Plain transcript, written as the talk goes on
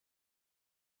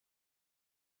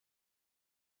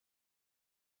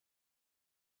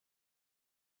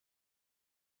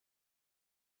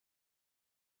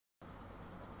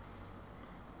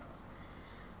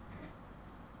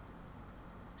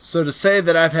So to say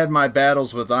that I've had my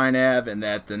battles with INAV and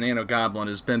that the Nano Goblin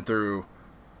has been through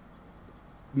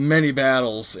many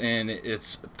battles in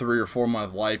its 3 or 4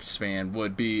 month lifespan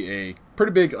would be a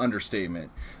pretty big understatement.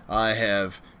 I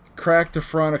have cracked the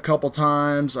front a couple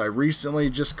times. I recently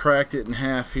just cracked it in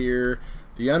half here.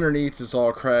 The underneath is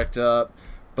all cracked up,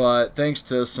 but thanks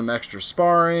to some extra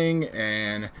sparring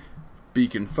and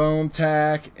beacon foam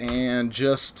tack and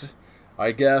just,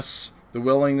 I guess, the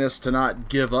willingness to not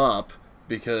give up,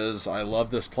 because I love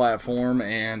this platform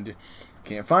and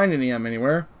can't find any of them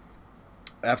anywhere.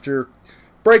 After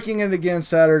breaking it again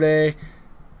Saturday,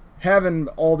 having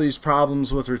all these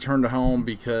problems with return to home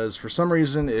because for some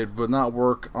reason it would not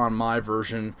work on my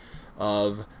version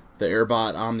of the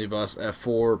Airbot Omnibus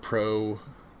F4 Pro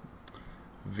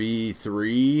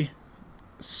V3.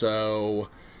 So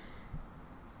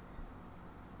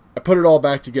I put it all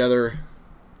back together.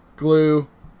 Glue,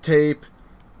 tape,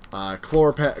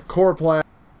 chloroplast.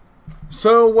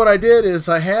 So what I did is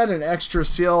I had an extra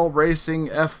CL Racing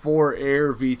F4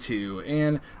 Air V2,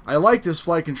 and I like this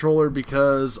flight controller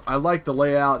because I like the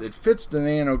layout. It fits the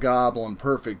Nano Goblin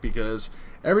perfect because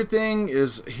everything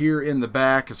is here in the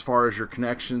back as far as your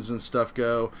connections and stuff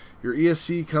go. Your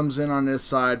ESC comes in on this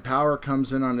side, power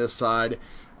comes in on this side.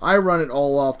 I run it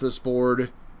all off this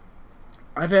board.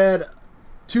 I've had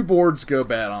 2 boards go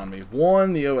bad on me.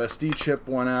 One, the OSD chip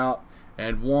went out,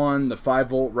 and one, the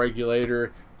 5-volt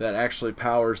regulator that actually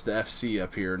powers the FC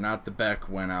up here, not the Beck,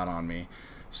 went out on me.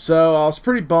 So I was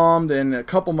pretty bummed, and a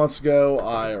couple months ago,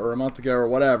 or a month ago or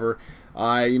whatever,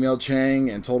 I emailed Chang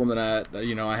and told him that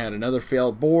I had another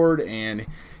failed board, and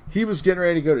he was getting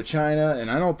ready to go to China,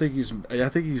 and I think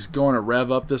he's going to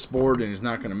rev up this board, and he's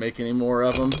not going to make any more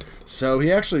of them. So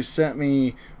he actually sent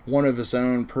me one of his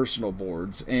own personal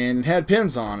boards, and it had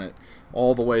pins on it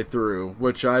all the way through,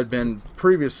 which I'd been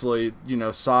previously,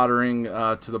 soldering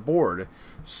to the board.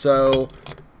 So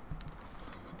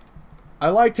I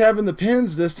liked having the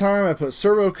pins this time. I put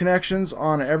servo connections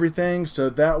on everything, so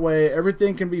that way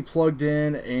everything can be plugged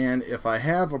in, and if I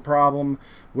have a problem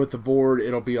with the board,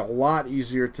 it'll be a lot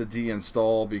easier to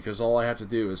deinstall because all I have to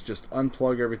do is just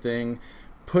unplug everything,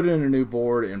 put in a new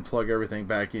board, and plug everything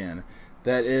back in.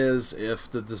 That is, if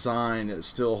the design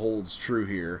still holds true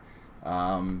here.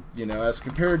 As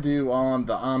compared to on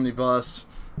the Omnibus,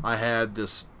 I had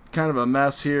this kind of a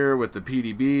mess here with the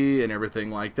PDB and everything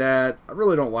like that. I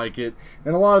really don't like it,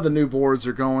 and a lot of the new boards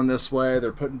are going this way.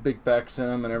 They're putting big Becks in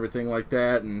them and everything like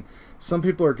that, and some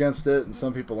people are against it and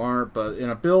some people aren't. But in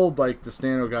a build like this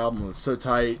Nano Goblin that's so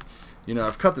tight,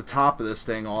 I've cut the top of this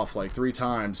thing off like 3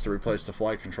 times to replace the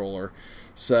flight controller.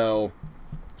 So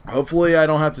hopefully I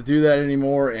don't have to do that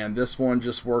anymore, and this one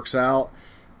just works out.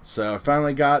 So I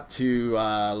finally got to,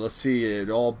 let's see,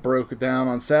 it all broke down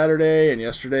on Saturday, and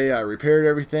yesterday I repaired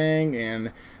everything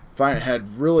and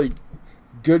had really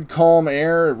good calm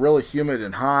air, really humid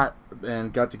and hot,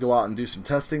 and got to go out and do some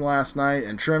testing last night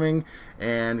and trimming,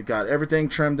 and got everything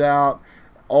trimmed out,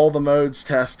 all the modes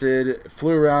tested,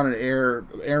 flew around in air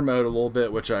mode a little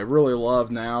bit, which I really love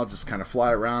now, just kind of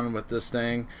fly around with this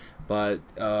thing. But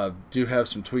do have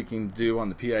some tweaking to do on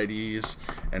the PIDs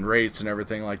and rates and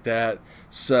everything like that.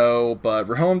 So, but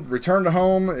return to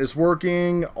home is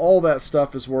working. All that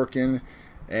stuff is working,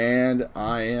 and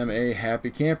I am a happy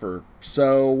camper.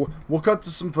 So we'll cut to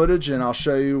some footage, and I'll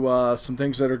show you some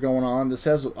things that are going on. This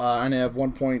has INAV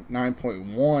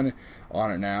 1.9.1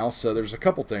 on it now, so there's a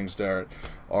couple things that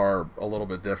are a little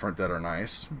bit different that are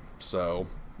nice. So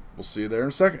we'll see you there in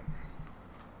a second.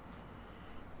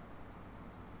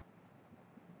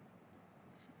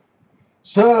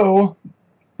 So,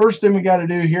 first thing we got to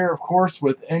do here, of course,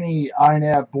 with any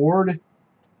INAV board,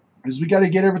 is we got to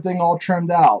get everything all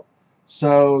trimmed out.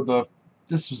 So,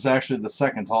 this was actually the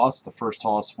second toss. The first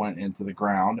toss went into the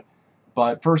ground.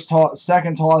 But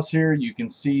second toss here, you can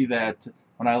see that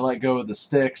when I let go of the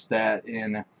sticks, that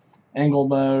in angle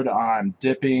mode, I'm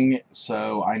dipping.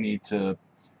 So, I need to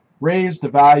raise the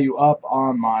value up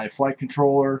on my flight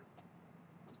controller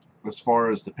as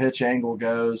far as the pitch angle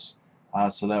goes.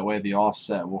 So that way the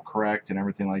offset will correct and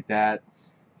everything like that.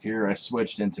 Here I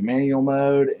switched into manual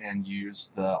mode and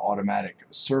used the automatic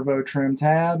servo trim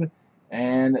tab,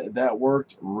 and that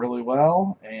worked really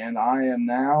well, and I am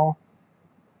now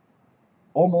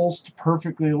almost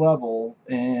perfectly level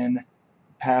in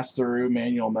pass-through,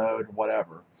 manual mode,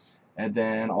 whatever. And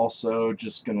then also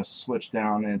just going to switch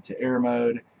down into air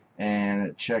mode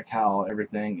and check how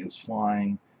everything is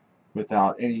flying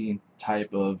without any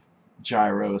type of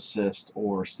gyro assist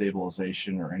or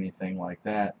stabilization or anything like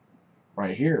that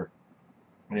right here.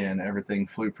 And everything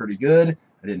flew pretty good.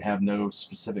 I didn't have no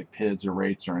specific PIDs or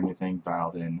rates or anything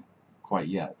dialed in quite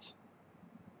yet.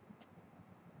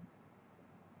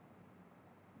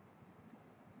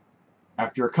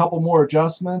 After a couple more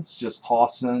adjustments, just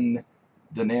tossing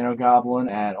the Nano Goblin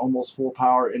at almost full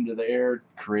power into the air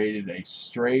created a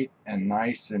straight and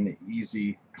nice and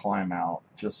easy climb out,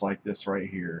 just like this right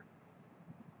here.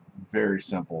 Very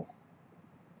simple.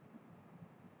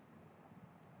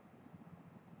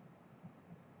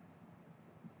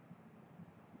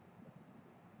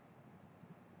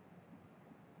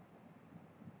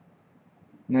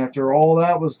 And after all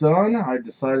that was done, I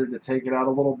decided to take it out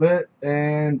a little bit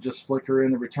and just flicker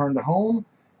in the return to home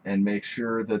and make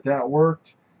sure that that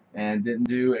worked and didn't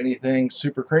do anything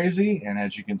super crazy. And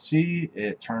as you can see,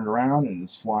 it turned around and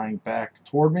is flying back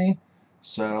toward me.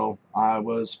 So I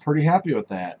was pretty happy with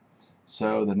that.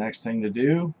 So the next thing to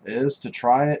do is to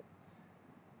try it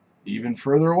even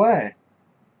further away.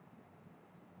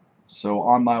 So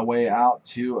on my way out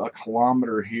to 1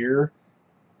 kilometer here,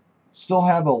 still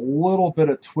have a little bit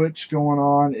of twitch going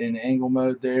on in angle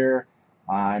mode there.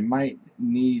 I might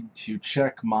need to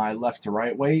check my left to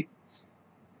right weight.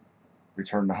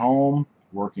 Return to home,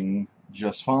 working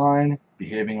just fine,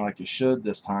 behaving like it should,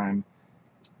 this time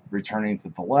returning to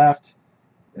the left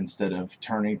instead of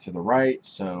turning to the right,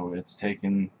 so it's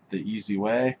taking the easy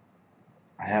way.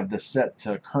 I have this set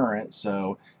to current,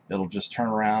 so it'll just turn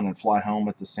around and fly home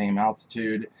at the same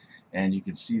altitude. And you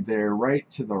can see there right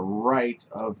to the right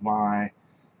of my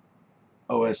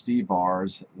OSD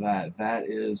bars that that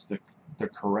is the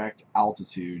correct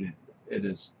altitude. It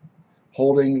is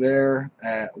holding there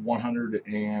at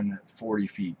 140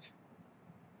 feet.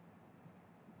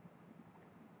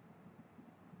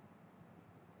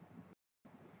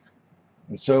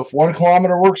 And so if 1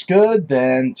 kilometer works good,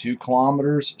 then 2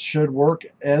 kilometers should work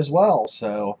as well.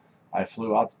 So I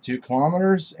flew out to 2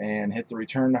 kilometers and hit the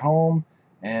return to home,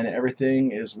 and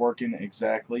everything is working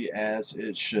exactly as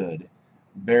it should.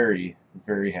 Very,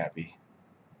 very happy.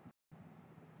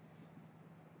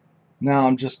 Now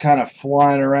I'm just kind of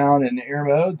flying around in air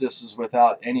mode. This is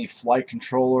without any flight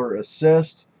controller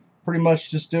assist. Pretty much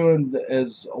just doing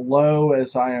as low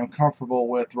as I am comfortable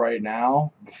with right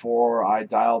now before I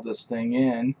dial this thing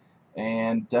in,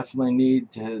 and definitely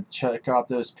need to check out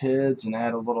those PIDs and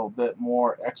add a little bit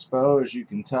more expo, as you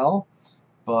can tell.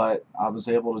 But I was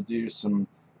able to do some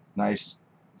nice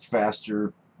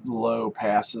faster low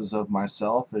passes of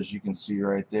myself, as you can see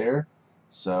right there.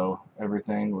 So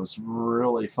everything was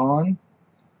really fun.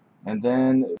 And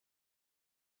then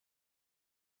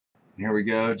here we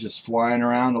go, just flying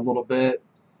around a little bit,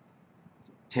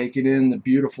 taking in the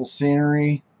beautiful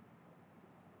scenery,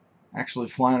 actually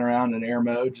flying around in air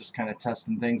mode, just kind of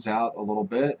testing things out a little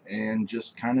bit and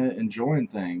just kind of enjoying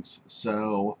things.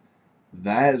 So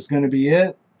that is going to be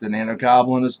it. The Nano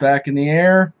Goblin is back in the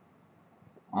air.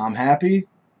 I'm happy.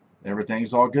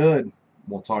 Everything's all good.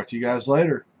 We'll talk to you guys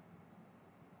later.